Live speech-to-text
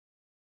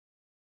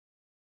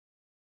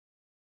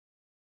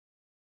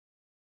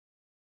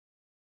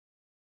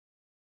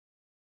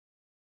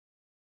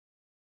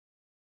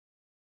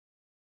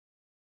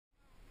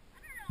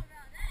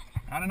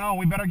I don't know.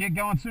 We better get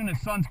going soon. The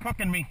sun's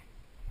cooking me.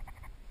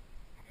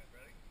 You guys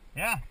ready?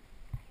 Yeah.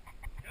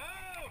 Go!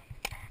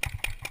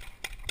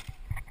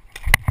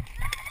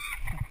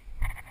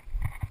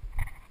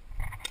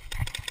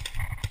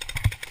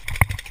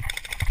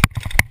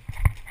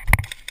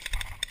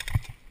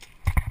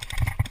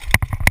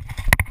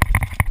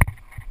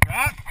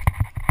 Got.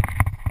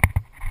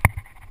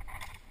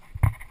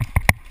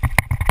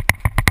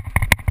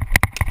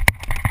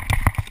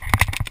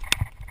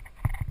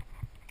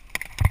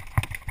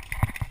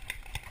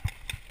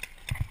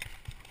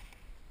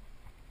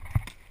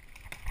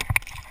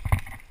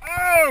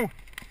 Oh!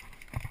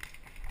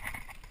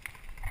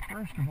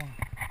 First of all,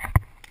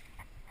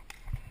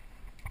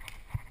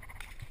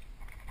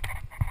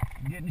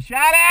 I'm getting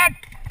shot at.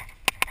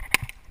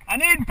 I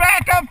need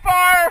backup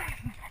fire.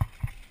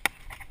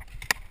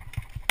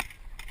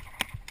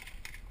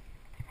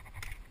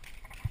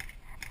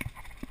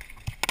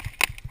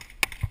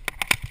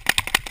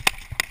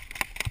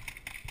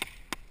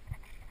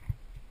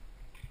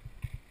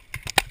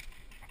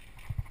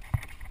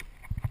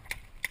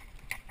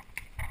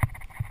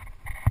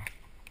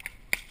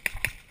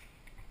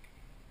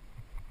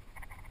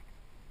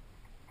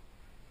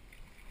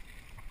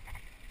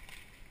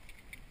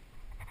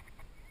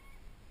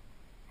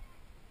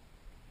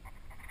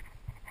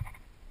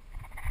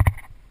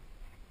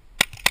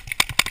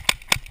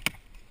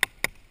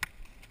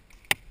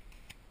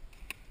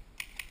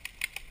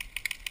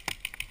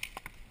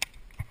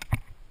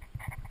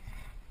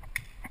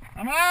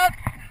 I'm out.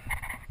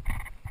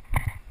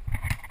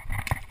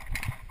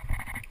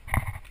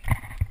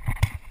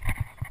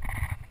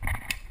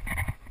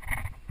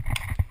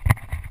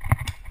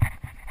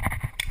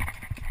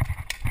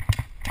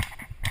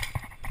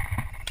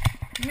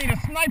 You need a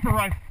sniper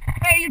rifle.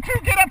 Hey, you two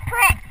get up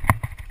front.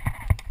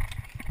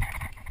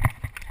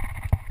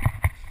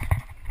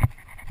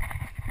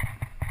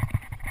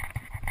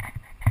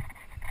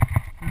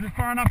 Is it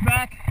far enough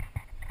back?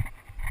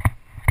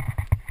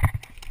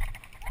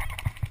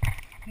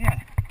 Yeah.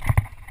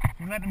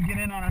 We let them get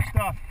in on our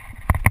stuff.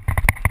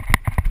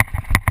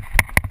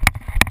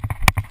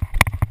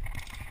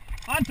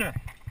 Hunter.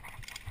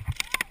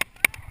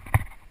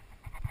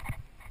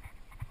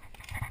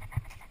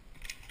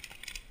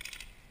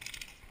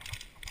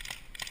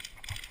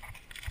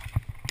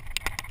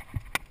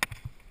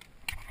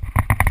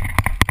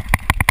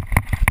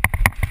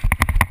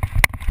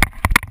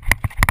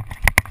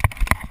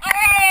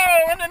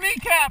 Oh, in the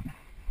kneecap.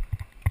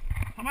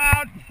 I'm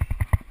out.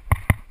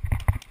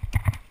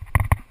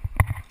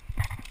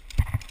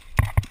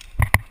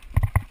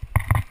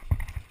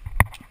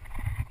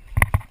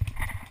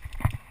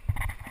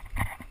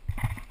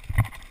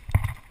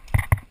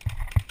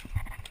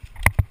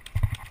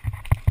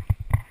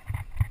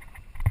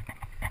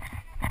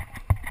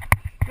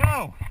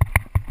 Go.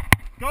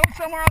 Go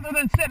somewhere other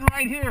than sitting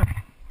right here.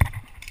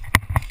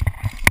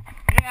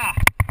 Yeah.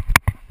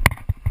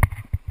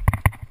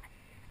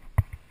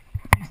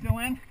 You still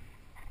in?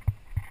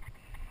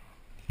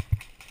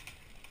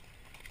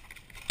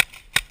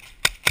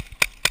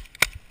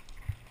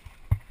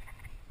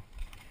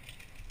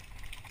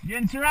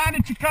 Getting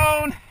surrounded,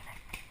 Chacon.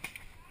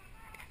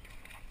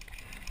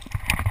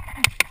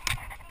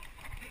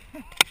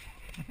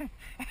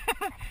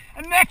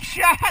 A neck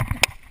shot.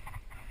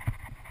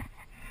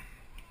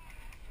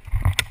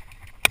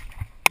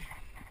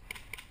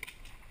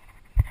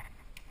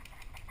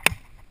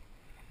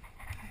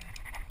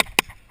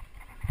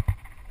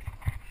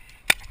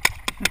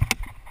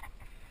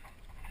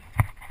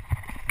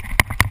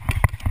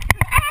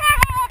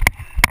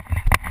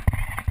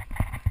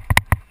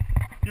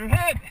 You're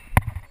hit.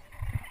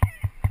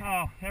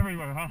 Oh,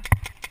 everywhere, huh?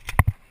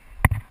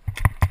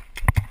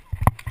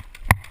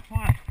 Come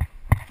on.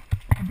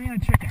 I'm being a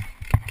chicken.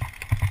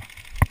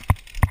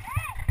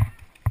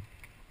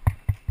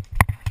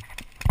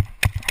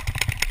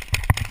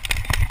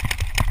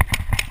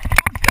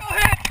 I'm still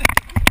hit.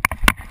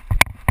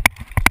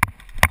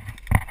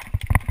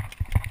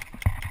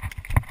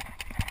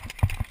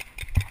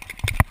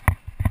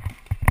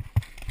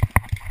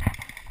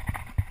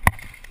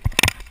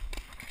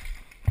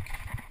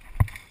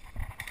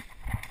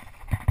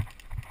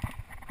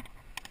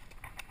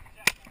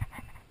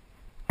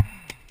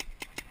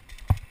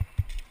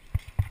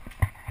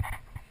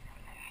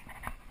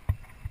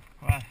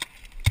 What?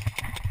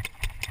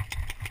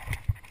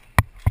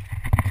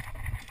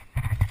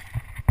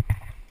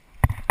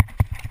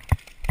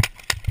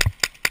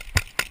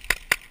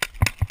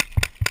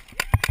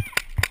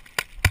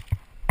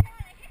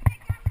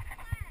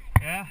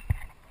 Yeah?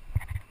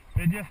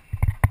 Did you?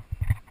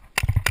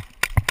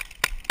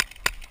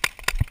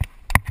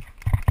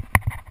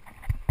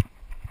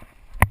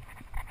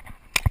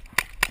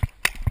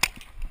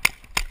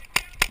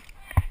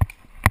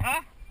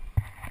 Huh?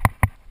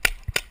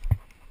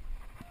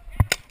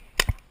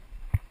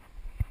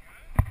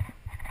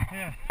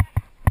 Yeah.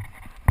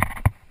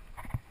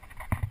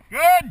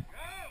 Good.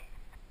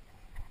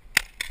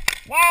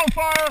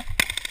 Wildfire.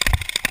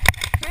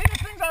 See,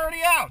 this thing's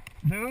already out,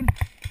 dude.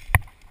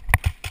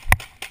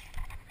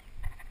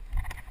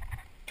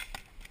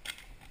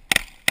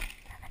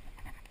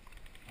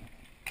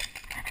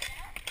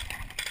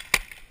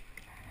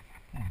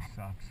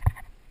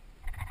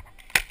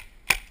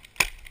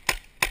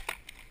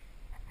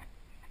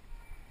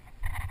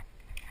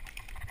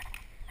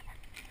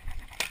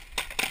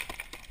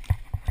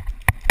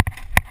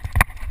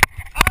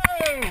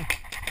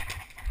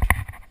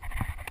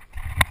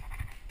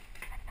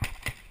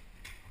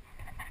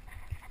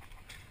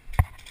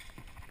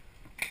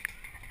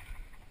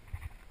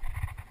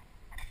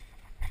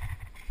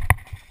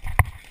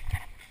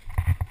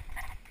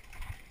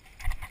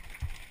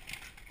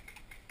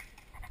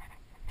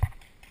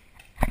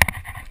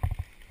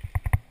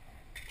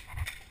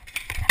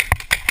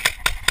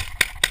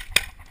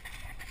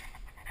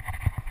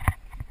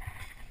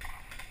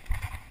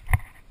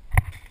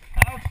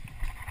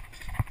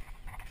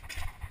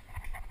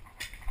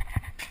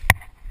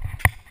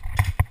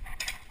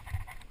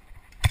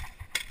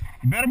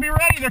 You better be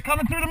ready. They're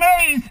coming through the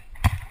maze.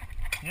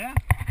 Yeah.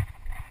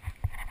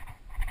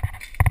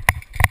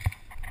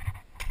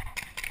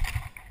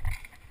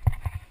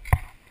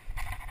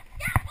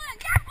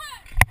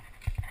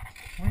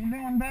 What are you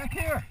doing back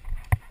here?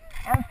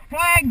 Our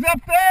flag's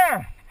up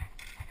there.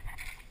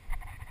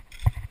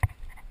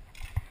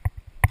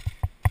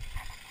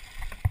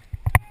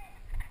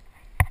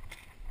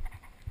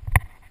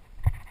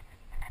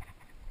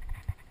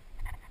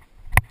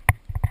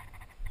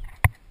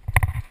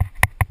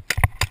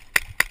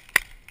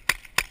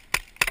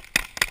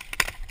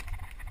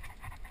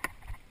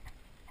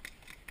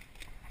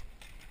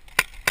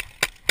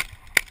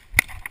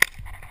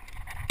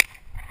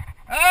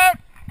 Out!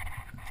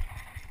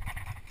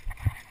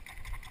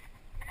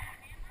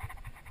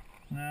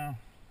 No.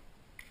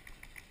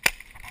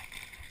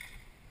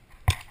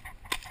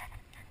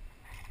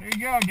 Here you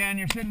go again.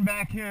 You're sitting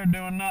back here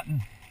doing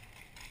nothing.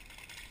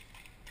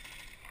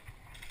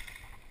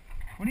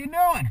 What are you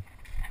doing?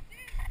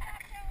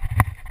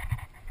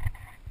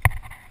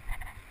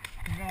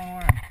 You're going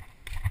where?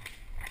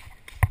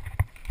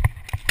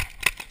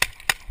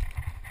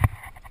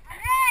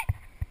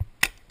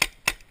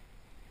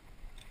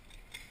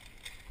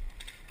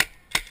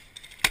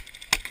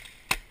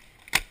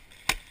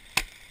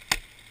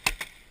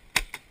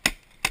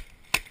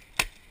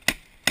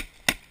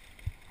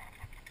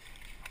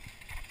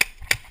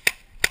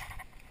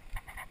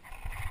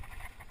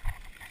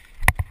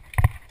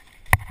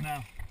 No,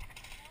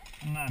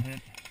 I'm not hit.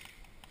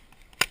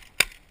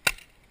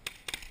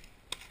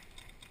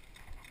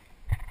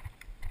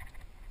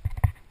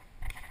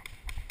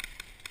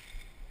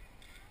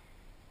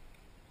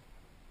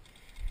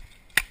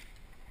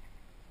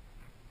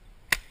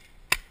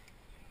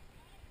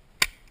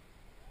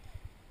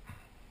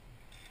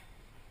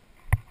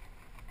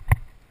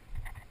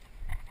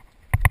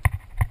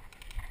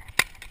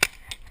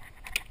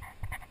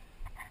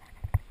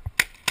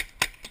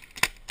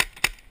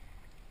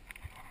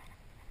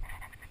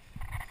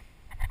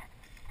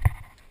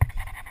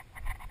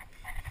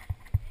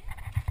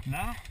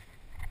 No,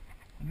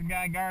 there's a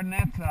guy guarding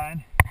that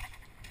side.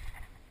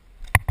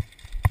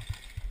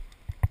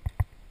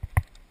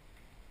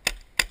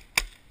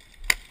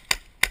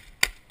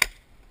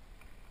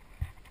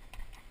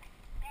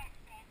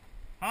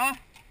 Huh?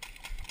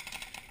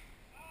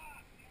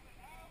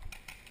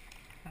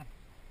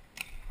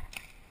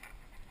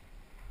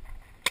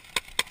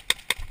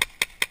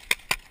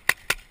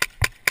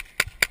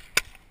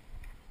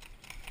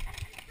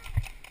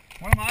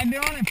 What am I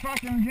doing? It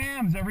fucking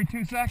jams every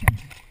 2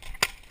 seconds.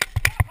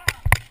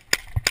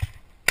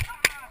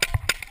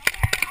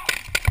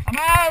 I'm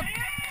out!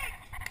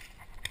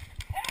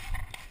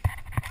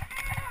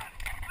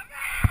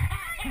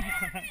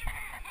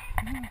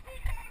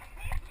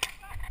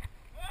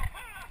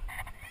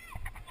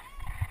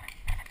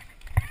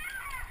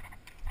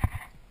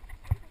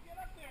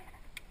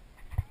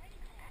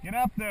 Get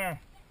up there.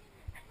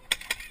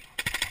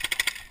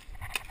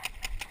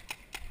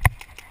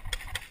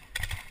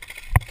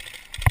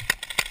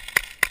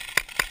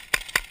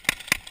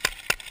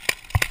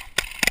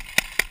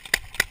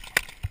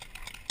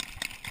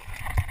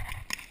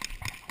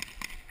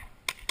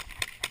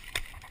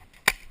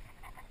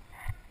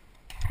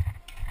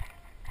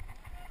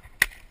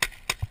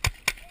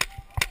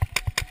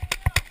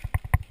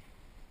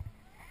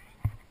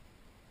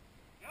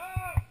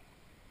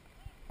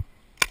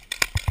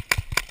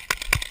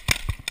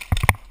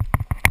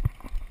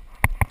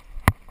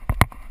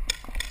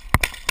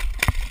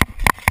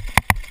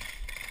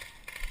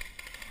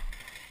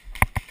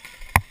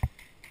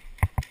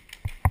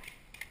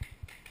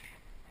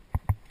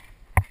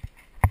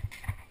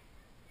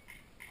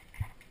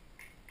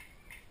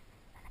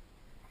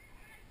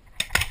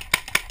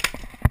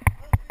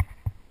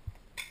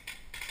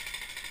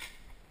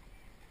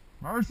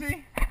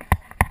 Mercy?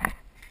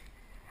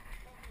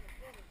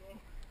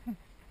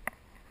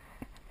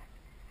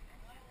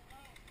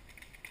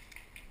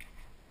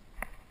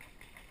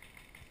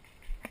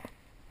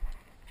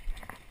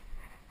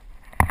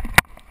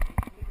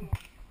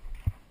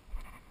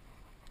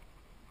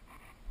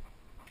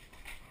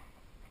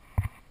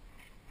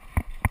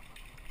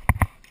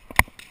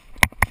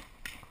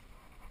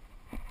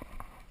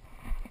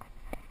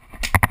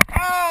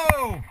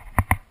 Oh!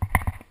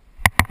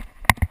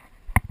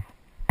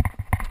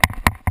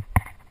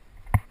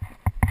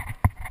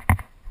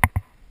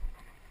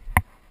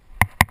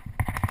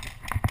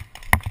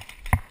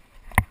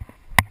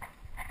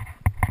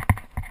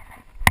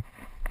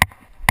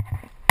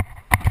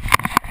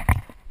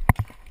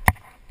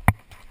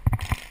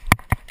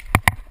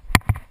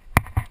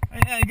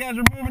 Yeah, you guys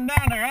are moving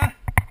down there, huh?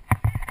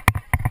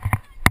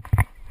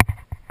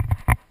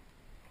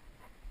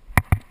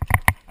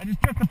 I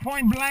just took the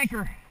point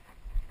blanker.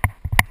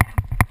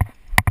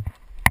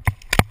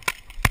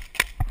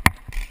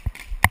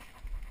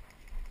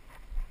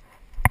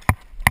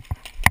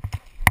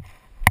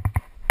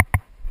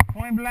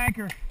 Point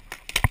blanker.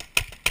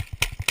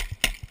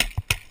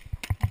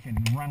 Fucking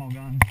rental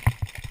guns.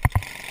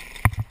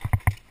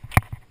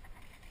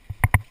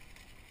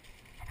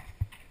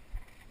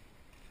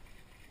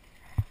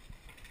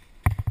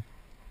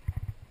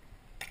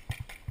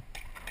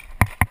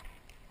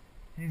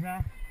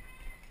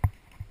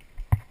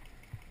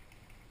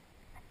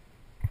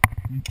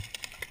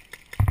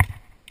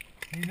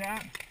 He's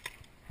out.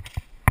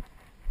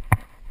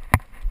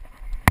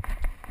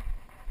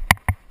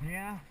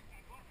 Yeah.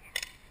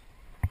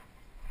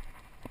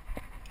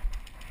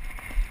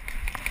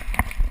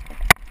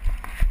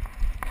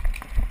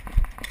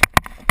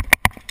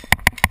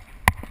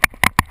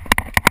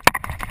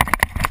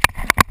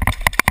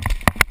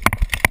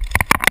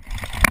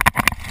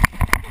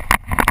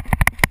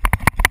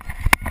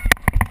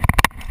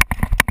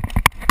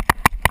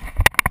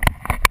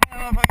 I don't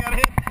know if I got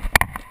hit.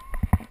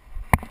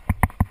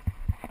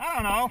 I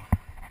don't know.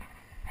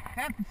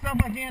 Half the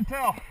stuff I can't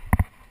tell.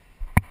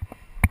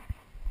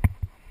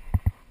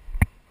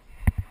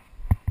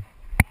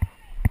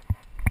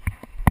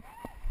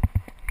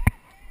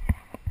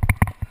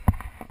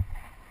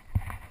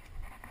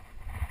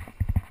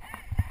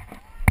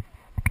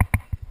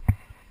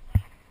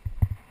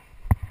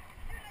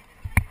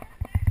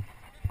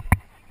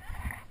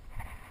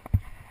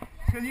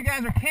 Because you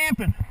guys are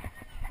camping.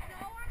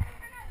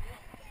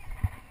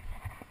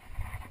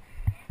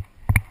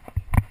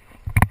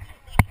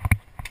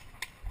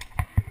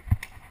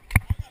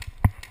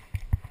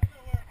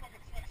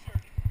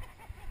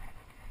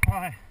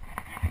 Why?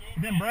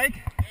 It didn't break?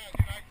 Yeah,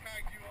 dude, I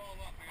tagged you all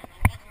up, man. I'm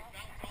watching it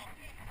bounce off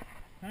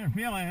you. I didn't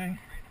feel anything.